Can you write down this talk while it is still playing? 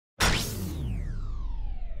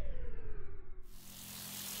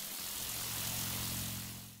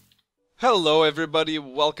Hello everybody,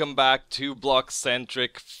 welcome back to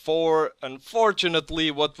BloXCentric for,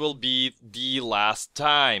 unfortunately, what will be the last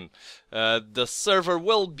time. The server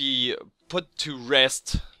will be put to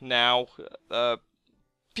rest now.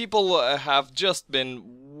 People have just been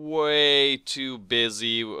way too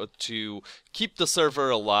busy to keep the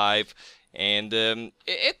server alive, and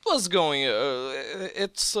it was going.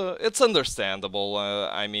 It's understandable.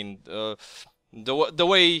 The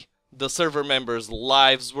way the server members'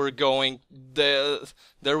 lives were going, there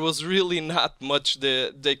was really not much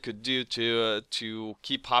they could do to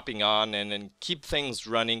keep hopping on and keep things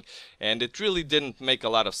running, and it really didn't make a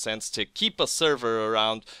lot of sense to keep a server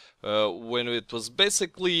around when it was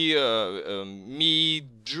basically me,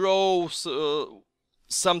 Dro,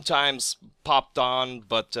 sometimes popped on,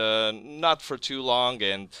 but not for too long,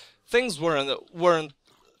 and things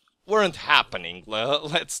weren't happening.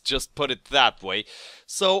 Let's just put it that way.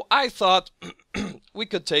 So I thought we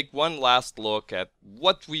could take one last look at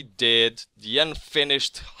what we did, the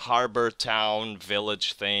unfinished harbor town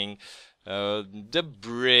village thing, the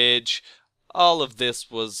bridge. All of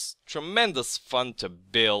this was tremendous fun to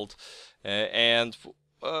build, and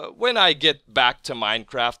when I get back to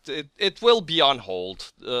Minecraft, it will be on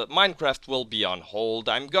hold. Minecraft will be on hold.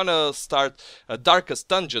 I'm gonna start a Darkest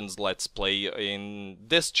Dungeons Let's Play in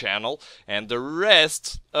this channel, and the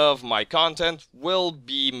rest of my content will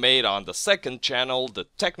be made on the second channel, the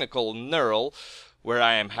Technical Neural, where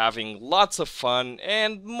I am having lots of fun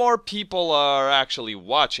and more people are actually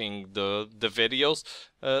watching the videos.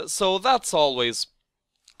 So that's always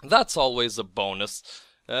a bonus.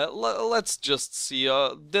 Let's just see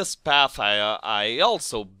this path I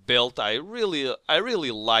also built. I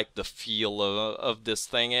really like the feel of this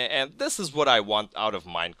thing, and this is what I want out of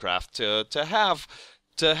Minecraft,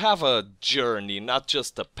 to have a journey, not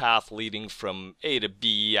just a path leading from A to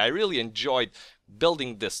B. I really enjoyed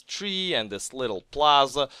building this tree and this little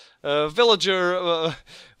plaza. Villager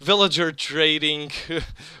trading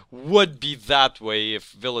would be that way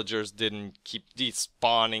if villagers didn't keep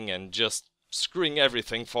despawning and just screwing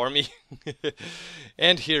everything for me.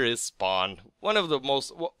 And here is spawn, one of the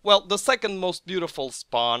most, well, the second most beautiful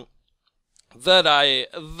spawn that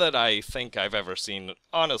I think I've ever seen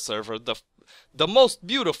on a server. The most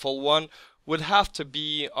beautiful one would have to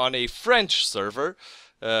be on a French server,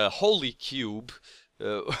 Holy Cube,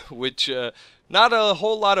 which not a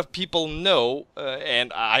whole lot of people know,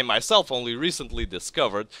 and I myself only recently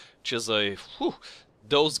discovered, which is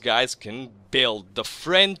those guys can build. The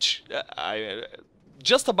French,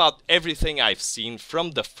 just about everything I've seen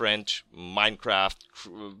from the French Minecraft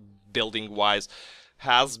building wise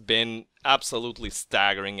has been absolutely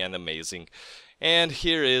staggering and amazing. And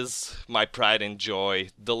here is my pride and joy,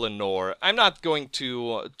 the Lenore. I'm not going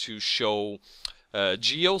to show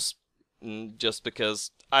geos, just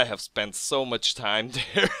because I have spent so much time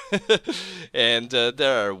there, and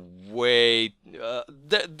there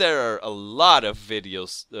are a lot of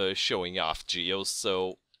videos showing off geos,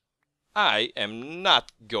 so I am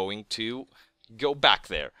not going to go back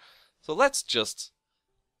there. So let's just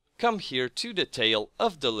come here to the tail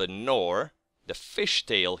of the Lenore, the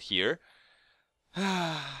fishtail here.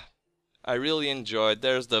 I really enjoyed.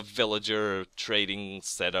 There's the villager trading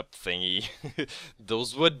setup thingy.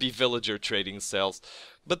 Those would be villager trading cells.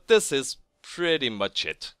 But this is pretty much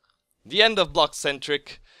it. The end of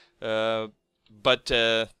BloXCentric. But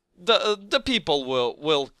the people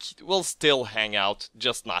will still hang out,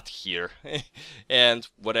 just not here. And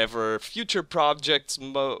whatever future projects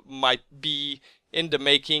might be in the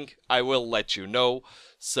making, I will let you know.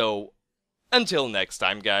 So until next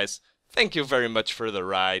time, guys. Thank you very much for the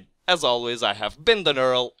ride. As always, I have been the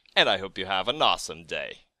Neural, and I hope you have an awesome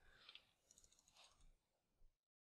day.